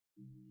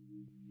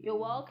You're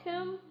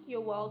welcome.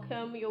 You're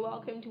welcome. You're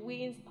welcome to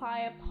We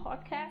Inspire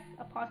podcast,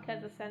 a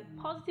podcast that sends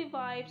positive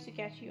vibes to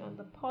get you on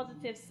the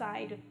positive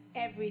side of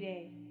every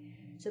day.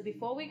 So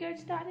before we get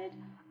started,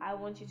 I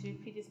want you to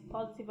repeat this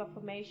positive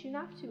affirmation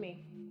after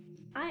me.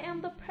 I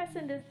am the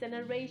person this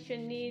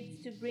generation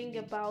needs to bring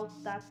about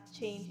that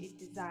change it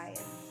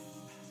desires.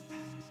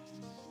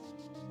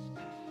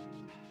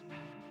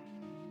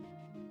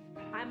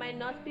 I might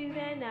not be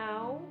there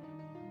now,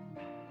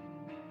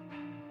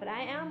 but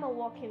I am a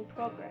work in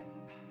progress.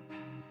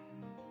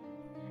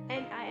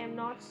 And I am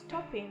not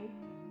stopping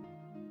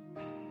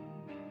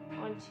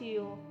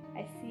until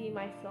I see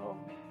myself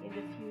in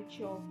the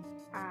future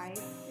I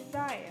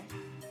desire.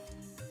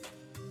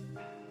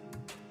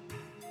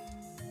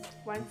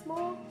 Once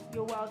more,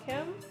 you're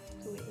welcome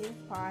to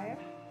Inspire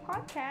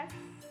Podcast.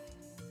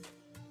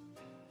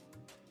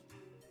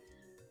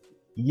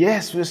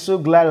 Yes, we're so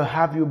glad to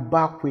have you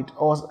back with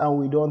us, and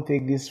we don't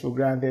take this for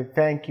granted.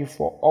 Thank you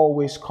for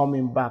always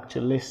coming back to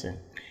listen.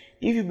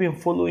 If you've been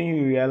following,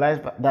 you realize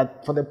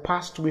that for the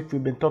past week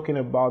we've been talking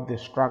about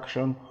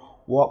distraction,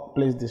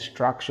 workplace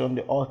distraction,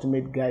 the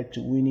ultimate guide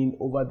to winning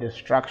over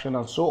distraction,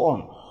 and so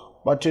on.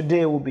 But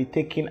today we'll be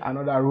taking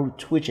another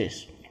route, which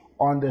is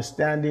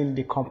understanding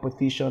the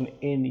competition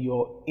in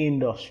your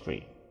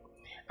industry.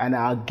 And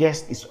our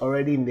guest is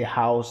already in the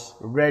house,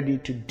 ready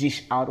to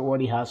dish out what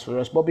he has for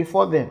us. But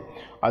before then,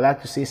 I'd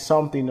like to say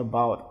something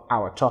about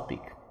our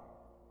topic.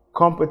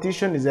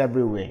 Competition is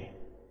everywhere,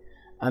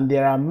 and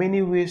there are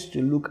many ways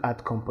to look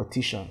at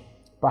competition.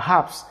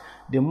 Perhaps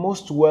the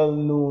most well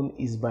known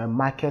is by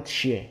market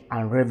share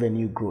and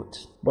revenue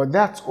growth. But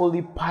that's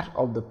only part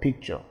of the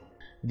picture.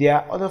 There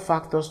are other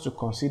factors to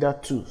consider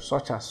too,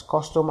 such as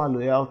customer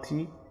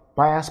loyalty,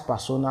 buyers'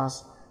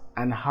 personas,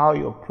 and how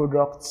your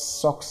product's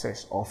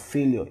success or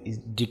failure is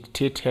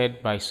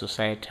dictated by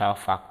societal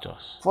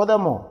factors.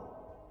 Furthermore,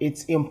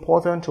 it's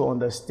important to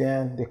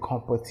understand the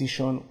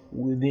competition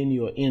within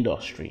your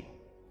industry.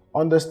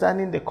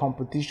 Understanding the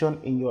competition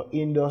in your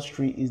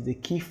industry is the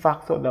key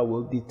factor that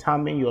will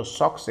determine your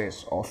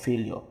success or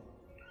failure.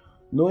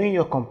 Knowing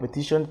your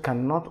competition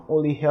can not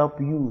only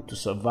help you to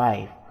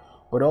survive,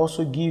 but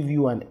also give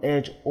you an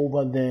edge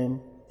over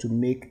them to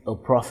make a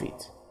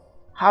profit.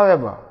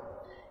 However,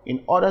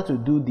 in order to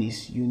do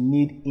this, you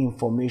need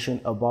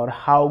information about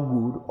how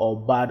good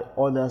or bad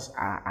others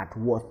are at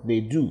what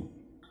they do.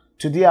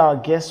 Today, our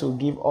guest will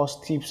give us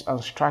tips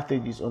and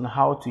strategies on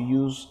how to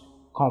use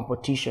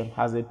competition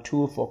as a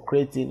tool for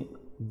creating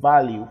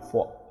value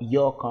for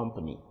your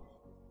company.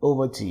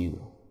 Over to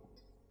you.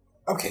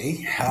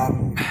 Okay,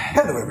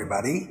 hello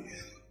everybody.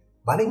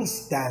 My name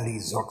is Stanley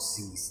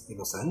Zoxis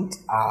Innocent.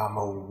 I'm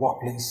a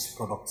workplace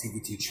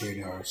productivity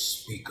trainer,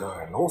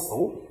 speaker, and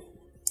author.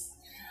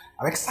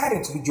 I'm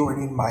excited to be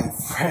joining my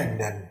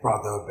friend and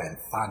brother Ben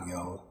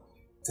Thaniel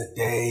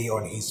today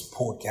on his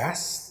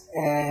podcast.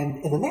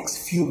 And in the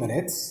next few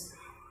minutes,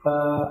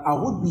 I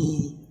would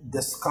be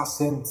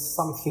discussing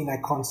something I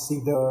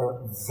consider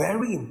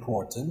very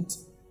important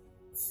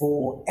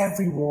for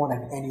everyone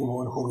and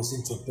anyone who is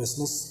into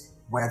business,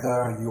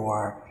 whether you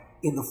are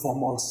in the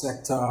formal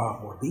sector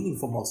or the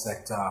informal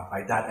sector.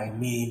 By that I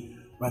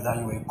mean whether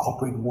you're a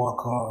corporate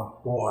worker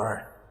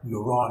or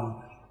you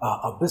run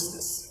a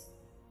business.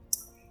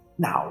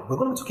 Now, we're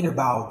going to be talking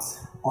about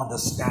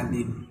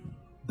understanding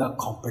the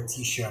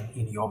competition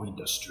in your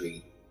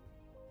industry.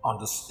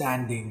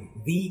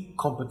 Understanding the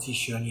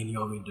competition in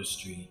your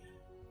industry.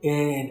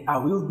 And I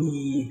will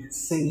be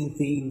saying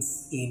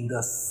things in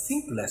the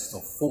simplest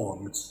of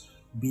forms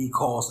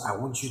because I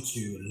want you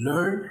to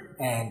learn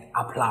and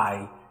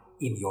apply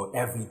in your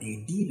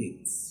everyday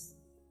dealings.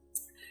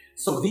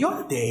 So the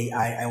other day,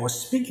 I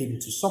was speaking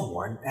to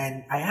someone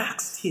and I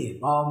asked him,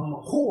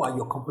 who are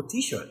your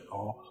competition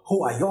or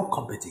who are your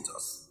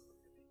competitors?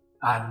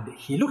 And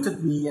he looked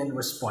at me and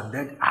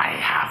responded, I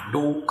have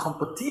no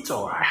competitor,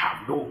 I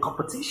have no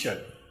competition.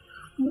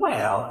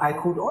 Well, I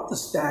could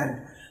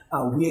understand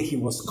where he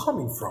was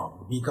coming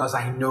from because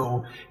I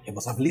know he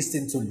must have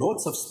listened to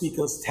lots of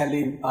speakers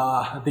telling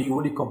the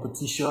only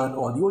competition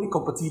or the only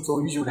competitor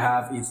you should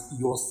have is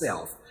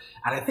yourself.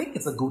 And I think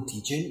it's a good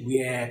teaching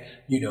where,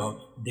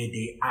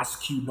 they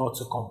ask you not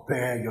to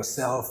compare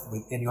yourself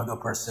with any other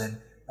person.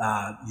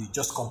 You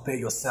just compare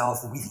yourself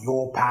with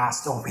your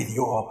past or with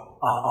your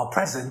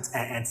present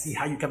and see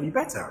how you can be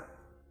better.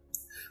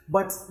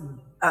 But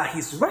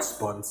his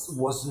response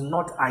was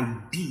not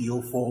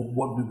ideal for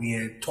what we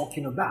were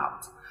talking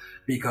about,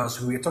 because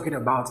we were talking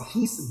about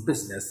his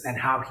business and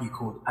how he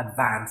could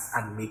advance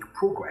and make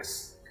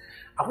progress.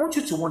 I want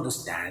you to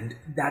understand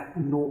that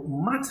no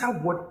matter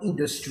what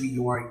industry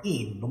you are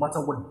in, no matter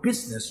what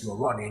business you're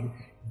running,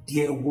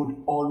 there would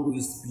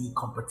always be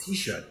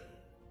competition.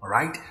 All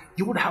right?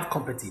 You would have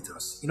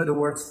competitors. In other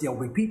words, there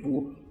will be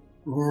people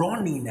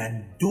running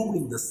and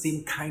doing the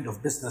same kind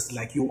of business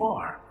like you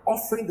are,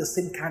 offering the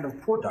same kind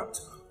of product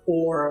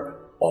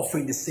or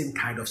offering the same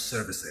kind of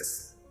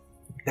services.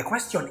 The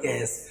question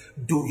is,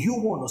 do you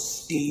want to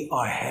stay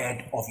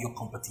ahead of your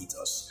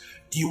competitors?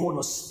 Do you want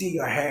to stay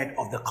ahead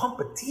of the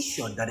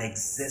competition that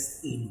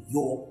exists in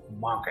your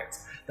market,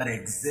 that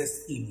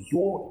exists in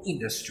your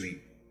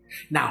industry?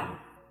 Now,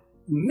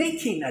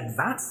 making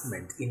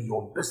advancement in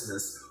your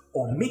business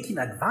or making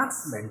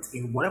advancement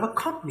in whatever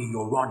company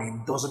you're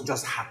running doesn't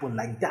just happen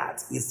like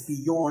that. It's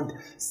beyond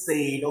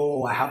saying,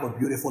 oh, I have a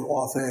beautiful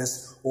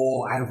office,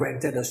 or I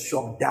rented a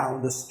shop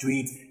down the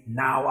street.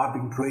 Now I've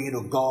been praying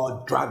to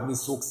God, grant me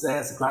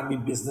success, grant me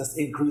business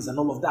increase and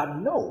all of that.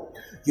 No,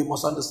 you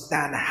must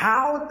understand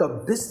how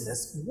the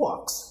business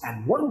works.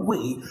 And one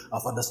way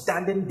of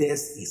understanding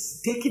this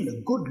is taking a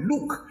good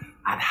look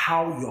at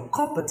how your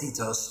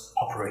competitors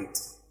operate.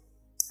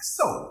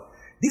 So,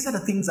 these are the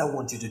things I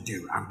want you to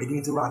do. I'm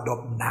beginning to round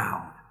up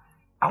now.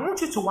 I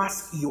want you to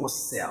ask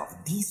yourself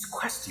these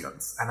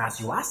questions. And as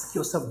you ask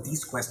yourself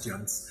these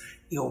questions,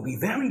 it will be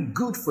very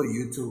good for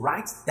you to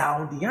write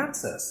down the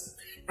answers.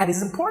 And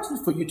it's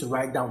important for you to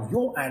write down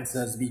your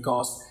answers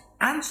because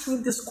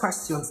answering these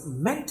questions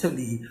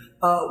mentally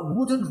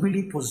wouldn't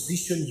really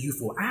position you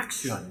for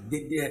action.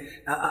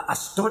 A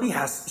study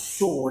has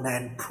shown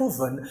and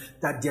proven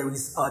that there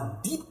is a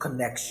deep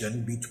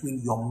connection between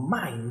your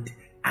mind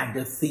and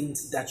the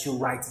things that you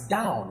write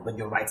down. When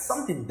you write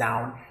something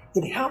down,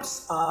 it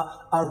helps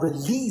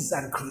release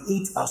and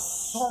create a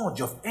surge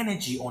of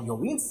energy on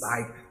your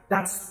inside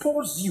that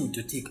spurs you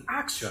to take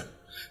action.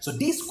 So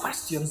these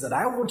questions that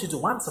I want you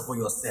to answer for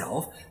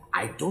yourself,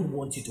 I don't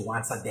want you to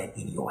answer them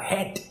in your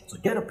head. So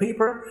get a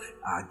paper,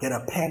 get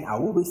a pen. I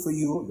will wait for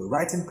you, your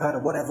writing pad or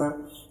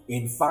whatever.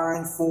 In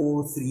 5,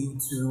 4, 3,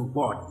 2,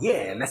 1.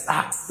 Yeah, let's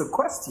ask the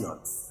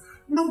questions.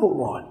 Number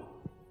 1.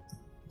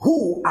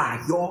 Who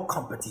are your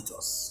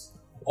competitors?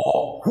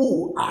 Or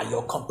who are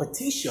your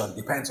competition?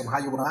 Depends on how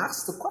you want to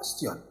ask the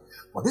question.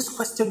 What this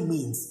question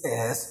means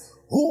is,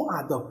 who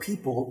are the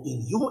people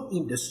in your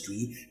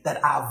industry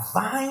that are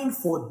vying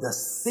for the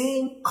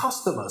same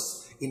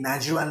customers, in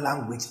Nigerian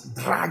language,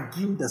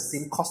 dragging the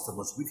same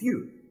customers with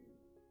you?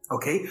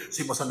 Okay,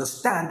 so you must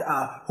understand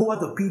who are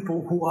the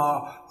people who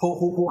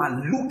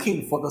are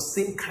looking for the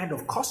same kind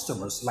of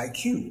customers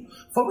like you.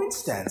 For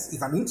instance,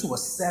 if I'm into a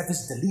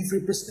service delivery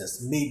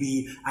business,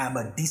 maybe I'm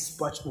a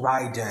dispatch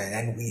rider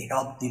and we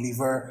help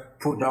deliver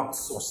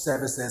products or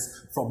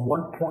services from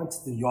one point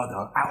to the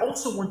other. I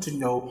also want to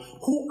know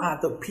who are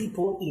the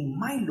people in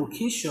my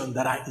location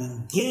that are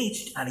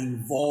engaged and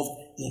involved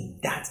in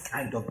that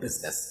kind of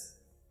business.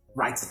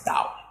 Write it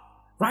down.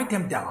 Write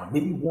them down.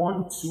 Maybe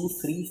 1, 2,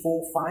 3,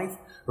 4, 5.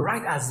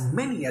 Write as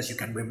many as you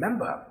can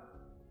remember.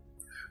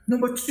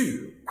 Number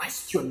 2,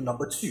 question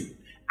number 2.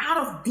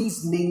 Out of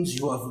these names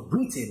you have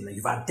written,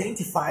 you've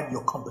identified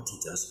your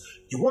competitors,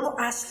 you want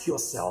to ask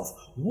yourself,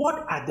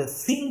 what are the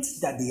things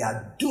that they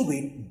are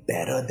doing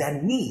better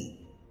than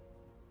me?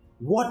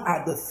 What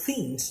are the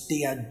things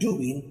they are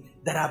doing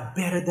that are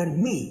better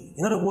than me?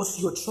 In other words,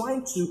 you're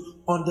trying to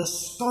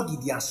understudy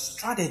their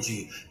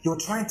strategy. You're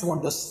trying to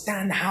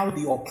understand how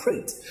they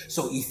operate.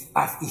 So if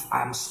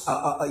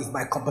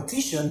my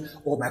competition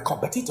or my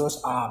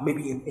competitors are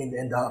maybe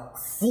in the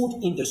food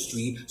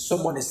industry,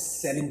 someone is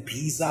selling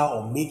pizza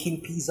or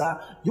making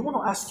pizza, you want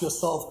to ask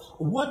yourself,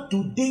 what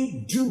do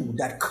they do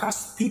that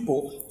cause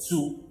people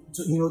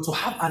to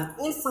have an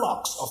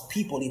influx of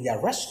people in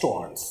their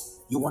restaurants?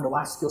 You want to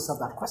ask yourself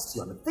that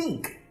question.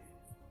 Think.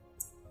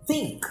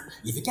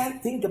 If you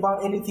can't think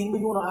about anything,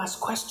 maybe you want to ask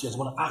questions. You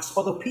want to ask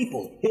other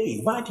people,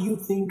 hey, why do you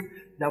think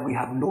that we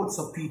have lots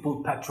of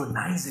people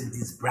patronizing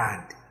this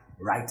brand?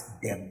 Write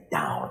them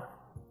down.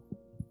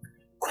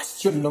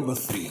 Question number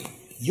 3.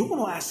 You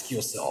want to ask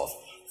yourself,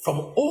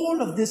 from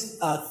all of these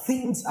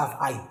things I've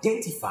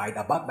identified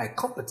about my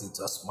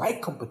competitors, my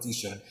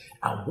competition,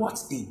 and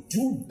what they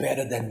do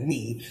better than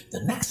me,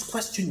 the next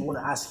question you want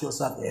to ask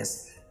yourself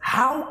is,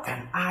 how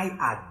can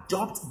I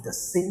adopt the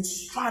same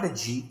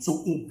strategy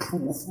to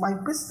improve my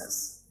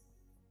business?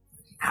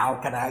 How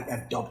can I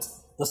adopt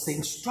the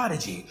same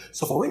strategy?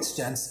 So for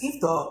instance, if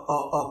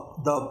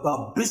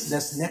the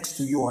business next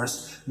to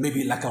yours,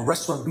 maybe like a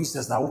restaurant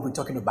business that we'll be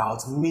talking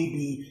about,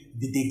 maybe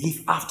they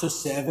give after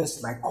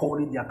service, like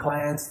calling their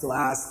clients to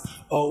ask,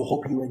 oh,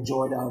 hope you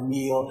enjoyed our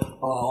meal,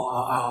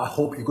 I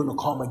hope you're going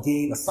to come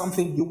again or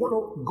something. You want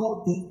to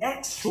go the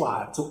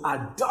extra to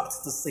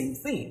adopt the same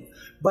thing.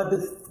 But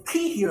the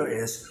key here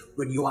is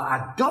when you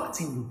are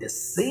adopting the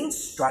same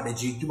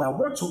strategy, you might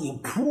want to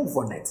improve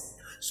on it.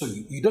 So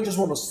you don't just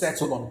want to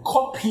settle on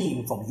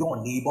copying from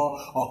your neighbor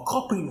or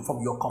copying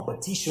from your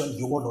competition.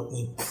 You want to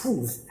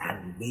improve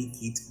and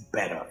make it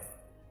better.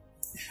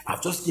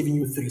 I've just given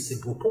you 3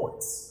 simple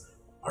points.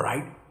 All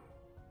right?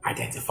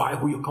 Identify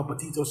who your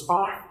competitors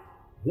are.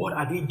 What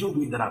are they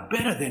doing that are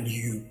better than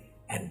you?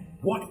 And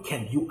what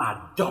can you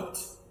adopt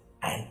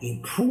and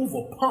improve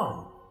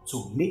upon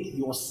to make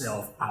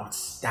yourself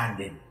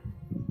outstanding?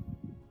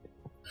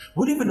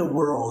 We live in a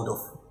world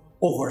of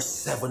over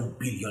 7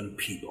 billion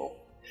people.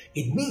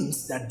 It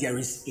means that there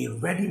is a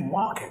ready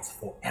market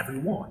for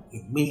everyone.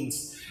 It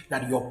means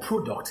that your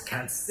product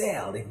can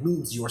sell. It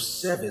means your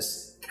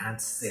service can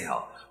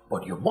sell.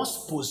 But you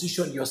must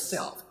position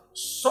yourself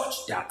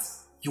such that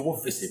you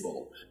are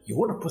visible. You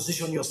want to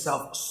position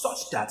yourself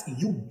such that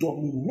you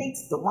dominate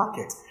the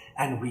market.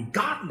 And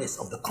regardless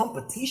of the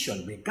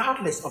competition,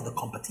 regardless of the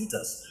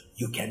competitors,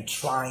 you can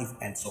thrive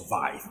and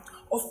survive.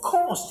 Of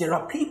course, there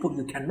are people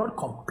you cannot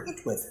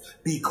compete with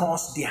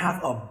because they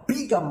have a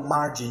bigger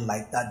margin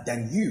like that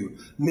than you.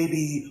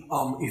 Maybe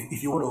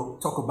if you want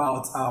to talk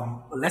about,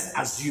 let's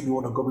assume you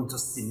want to go into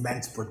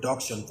cement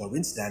production, for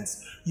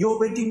instance, you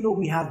already know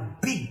we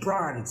have big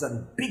brands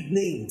and big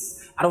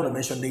names. I don't want to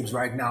mention names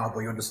right now,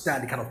 but you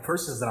understand the kind of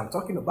persons that I'm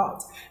talking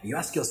about. And you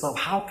ask yourself,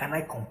 how can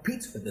I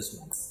compete with these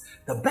ones?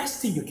 The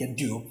best thing you can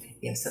do,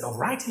 instead of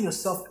writing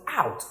yourself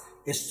out,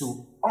 is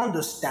to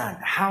understand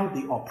how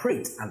they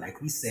operate. And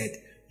like we said,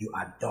 you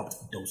adopt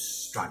those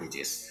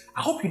strategies.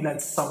 I hope you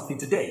learned something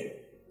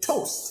today.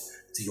 Toast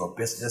to your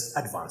business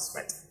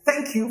advancement.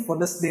 Thank you for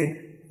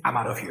listening. I'm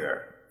out of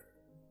here.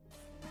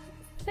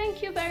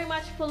 Thank you very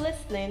much for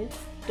listening.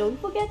 Don't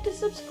forget to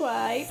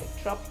subscribe,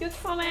 drop your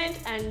comment,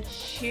 and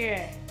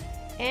share.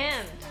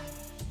 And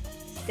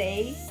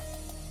stay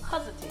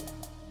positive.